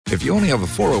If you only have a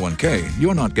 401k,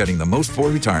 you're not getting the most for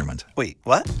retirement. Wait,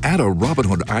 what? Add a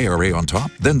Robinhood IRA on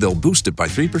top, then they'll boost it by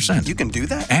 3%. You can do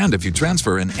that? And if you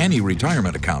transfer in any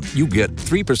retirement account, you get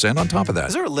 3% on top of that.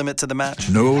 Is there a limit to the match?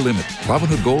 No limit.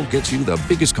 Robinhood Gold gets you the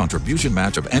biggest contribution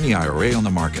match of any IRA on the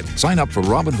market. Sign up for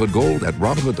Robinhood Gold at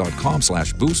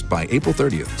Robinhood.com/boost by April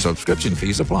 30th. Subscription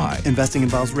fees apply. Investing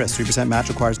involves risk. 3% match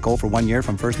requires gold for 1 year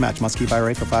from first match. Must keep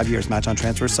IRA for 5 years. Match on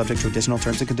transfers subject to additional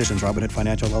terms and conditions. Robinhood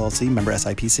Financial LLC, member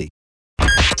SIPC.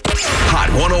 Hot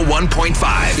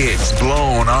 101.5. It's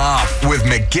Blown Off with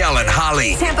Miguel and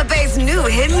Holly. Tampa Bay's new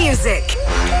hit music.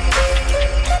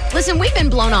 Listen, we've been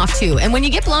blown off too. And when you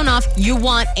get blown off, you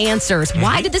want answers.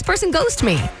 Why did this person ghost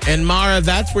me? And Mara,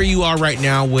 that's where you are right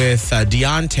now with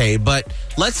Deaunte. But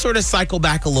let's sort of cycle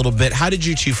back a little bit. How did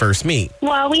you two first meet?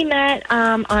 Well, we met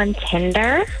on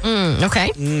Tinder.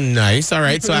 Okay. Nice. All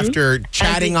right. So after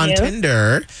chatting on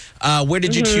Tinder, where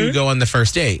did you two go on the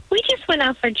first date? We just went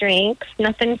out for drinks.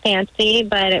 Nothing fancy,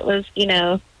 but it was,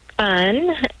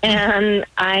 fun. And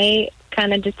I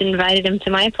kind of just invited him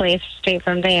to my place straight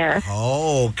from there.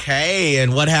 Okay.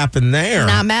 And what happened there?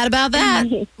 Not mad about that.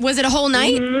 Was it a whole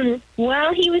night?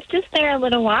 Well, he was just there a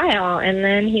little while, and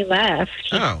then he left.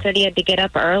 He said he had to get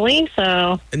up early,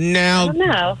 so now, I don't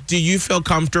know. Do you feel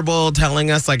comfortable telling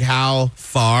us, how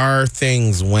far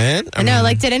things went? I know,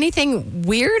 did anything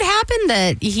weird happen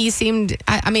that he seemed,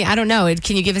 I don't know.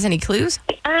 Can you give us any clues?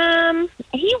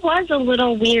 He was a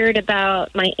little weird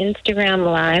about my Instagram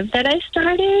Live that I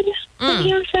started to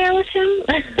be unfair with him.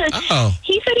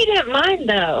 He said he didn't mind,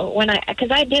 though,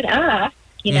 because I did ask,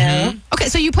 you know. Okay,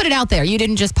 so you put it out there. You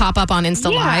didn't just pop up on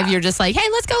Insta Live. You're just like, hey,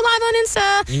 let's go live on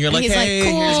Insta. And you're like, he's hey,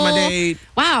 cool. Here's my date.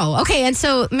 Wow. Okay, and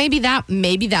so maybe that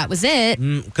was it.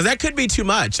 Because that could be too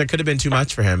much. That could have been too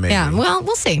much for him, maybe. Yeah, well,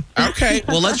 we'll see. Okay,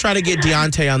 well, let's try to get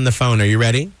Deaunte on the phone. Are you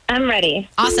ready? I'm ready.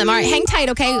 Awesome. All right, hang tight,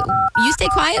 okay? You stay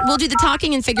quiet. We'll do the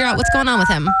talking and figure out what's going on with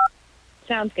him.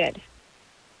 Sounds good.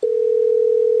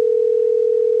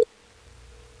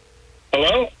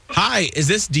 Hello? Hi, is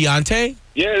this Deaunte?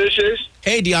 Yeah, this is.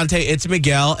 Hey, Deaunte, it's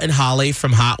Miguel and Holly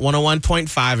from Hot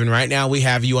 101.5, and right now we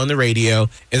have you on the radio.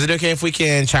 Is it okay if we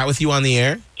can chat with you on the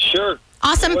air? Sure.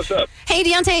 Awesome. What's up? Hey,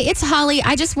 Deaunte, it's Holly.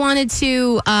 I just wanted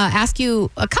to ask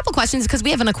you a couple questions because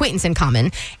we have an acquaintance in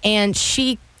common, and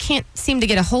she can't seem to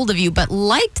get a hold of you, but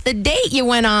liked the date you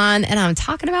went on, and I'm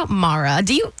talking about Mara.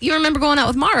 Do you remember going out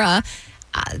with Mara?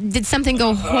 Did something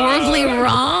go horribly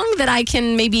wrong that I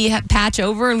can maybe patch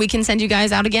over and we can send you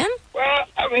guys out again? Well,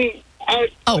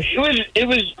 it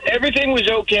was everything was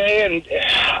okay, and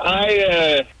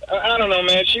I don't know,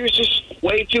 man. She was just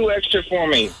way too extra for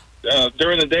me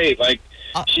during the date.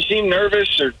 She seemed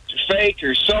nervous or fake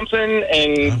or something,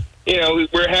 and we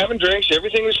were having drinks.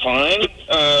 Everything was fine.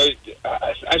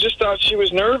 I just thought she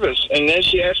was nervous, and then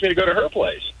she asked me to go to her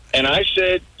place, and I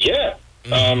said, yeah.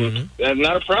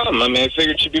 Not a problem. I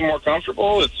figured she'd be more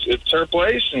comfortable. It's her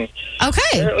place, and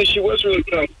apparently she was really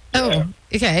good.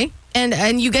 Okay.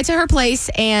 And you get to her place,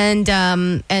 and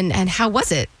how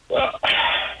was it? Well,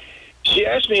 she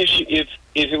asked me if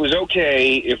it was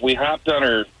okay if we hopped on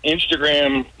her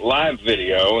Instagram live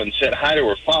video and said hi to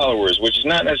her followers, which is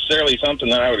not necessarily something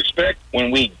that I would expect when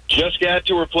we just got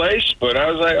to her place, but I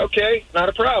was like, okay, not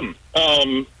a problem.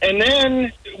 And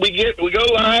then we go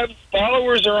live,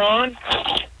 followers are on.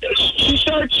 She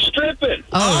starts stripping.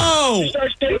 She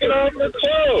starts taking off her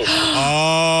clothes.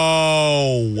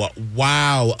 Oh,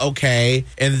 wow. Okay.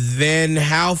 And then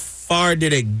how far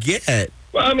did it get?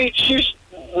 Well, she was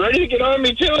ready to get on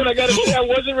me, too, and I got to say I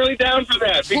wasn't really down for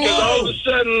that because all of a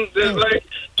sudden there's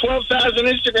 12,000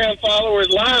 Instagram followers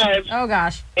live. Oh,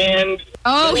 gosh. And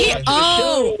I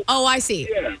see.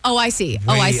 Yeah. I see.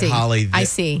 Wait, Holly, I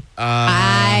see.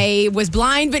 I was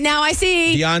blind, but now I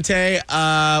see. Deaunte,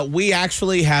 we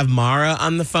actually have Mara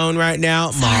on the phone right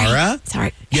now. Mara,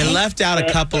 sorry. You left out a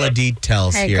couple of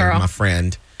details here, girl. my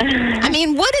friend.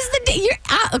 What is the you're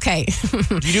okay?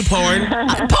 You do porn?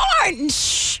 Porn.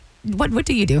 Shh. What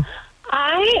do you do?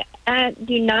 I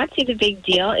do not see the big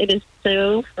deal. It is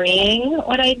so freeing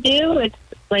what I do. It's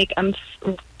like I'm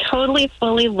totally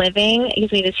fully living. It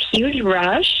gives me this huge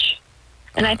rush,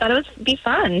 and I thought it would be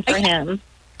fun for him.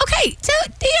 Okay, so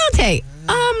Deaunte,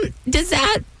 does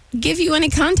that give you any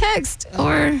context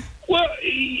or? Well,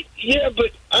 yeah,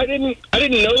 but I didn't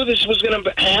know this was going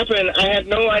to happen. I had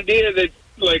no idea that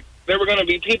there were going to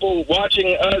be people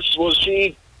watching us while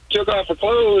she took off her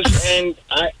clothes, and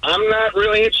I'm not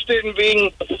really interested in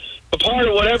being a part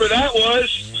of whatever that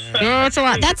was. That's a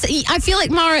lot. I feel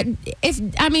like, Mara,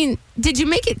 did you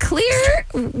make it clear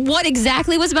what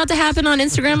exactly was about to happen on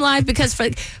Instagram Live? Because,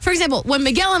 for example, when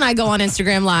Miguel and I go on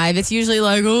Instagram Live, it's usually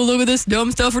like, oh, look at this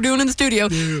dumb stuff we're doing in the studio.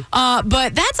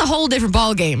 But that's a whole different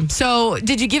ball game. So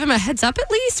did you give him a heads up at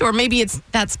least? Or maybe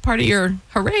that's part of your,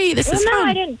 hooray, this is fun. No,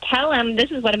 I didn't tell him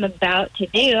this is what I'm about to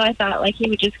do. I thought, like, he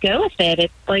would just go with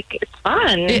it. It's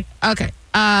fun. Okay.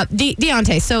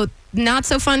 Deaunte, so not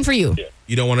so fun for you. Yeah.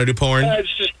 You don't want to do porn?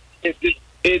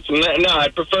 It's not, no, I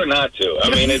prefer not to. I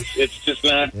mean, it's just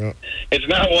not. Yeah. It's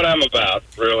not what I'm about,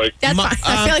 really. That's fine.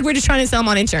 I feel like we're just trying to sell him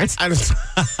on insurance.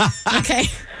 Okay.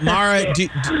 Mara,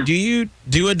 do you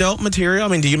do adult material? I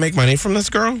mean, do you make money from this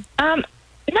girl? No.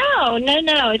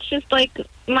 It's just like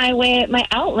my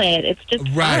outlet. It's just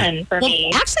fun for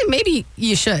me. Actually, maybe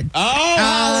you should. Oh,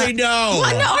 Holly, no.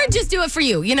 Well, no, or just do it for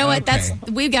you. You know what?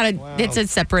 We've got it's a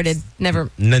separated. Never.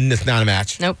 It's not a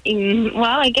match. Nope.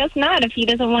 Well, I guess not. If he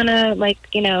doesn't want to,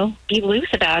 be loose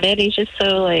about it, he's just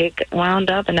so wound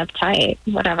up and uptight.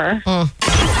 Whatever.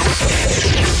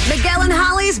 Miguel and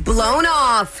Holly's Blown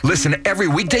Off. Listen every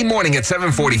weekday morning at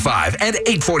 7:45 and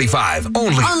 8:45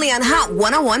 only on Hot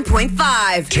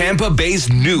 101.5. Tampa Bay's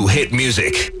new hit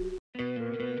music.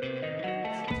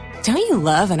 Don't you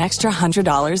love an extra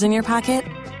 $100 in your pocket?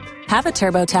 Have a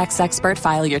TurboTax expert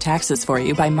file your taxes for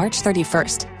you by March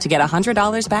 31st to get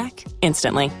 $100 back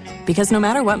instantly. Because no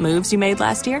matter what moves you made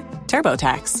last year,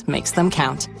 TurboTax makes them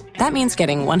count. That means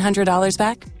getting $100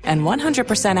 back and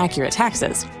 100% accurate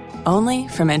taxes only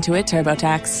from Intuit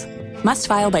TurboTax. Must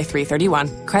file by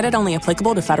 3/31. Credit only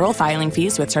applicable to federal filing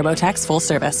fees with TurboTax full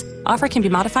service. Offer can be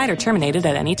modified or terminated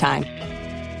at any time.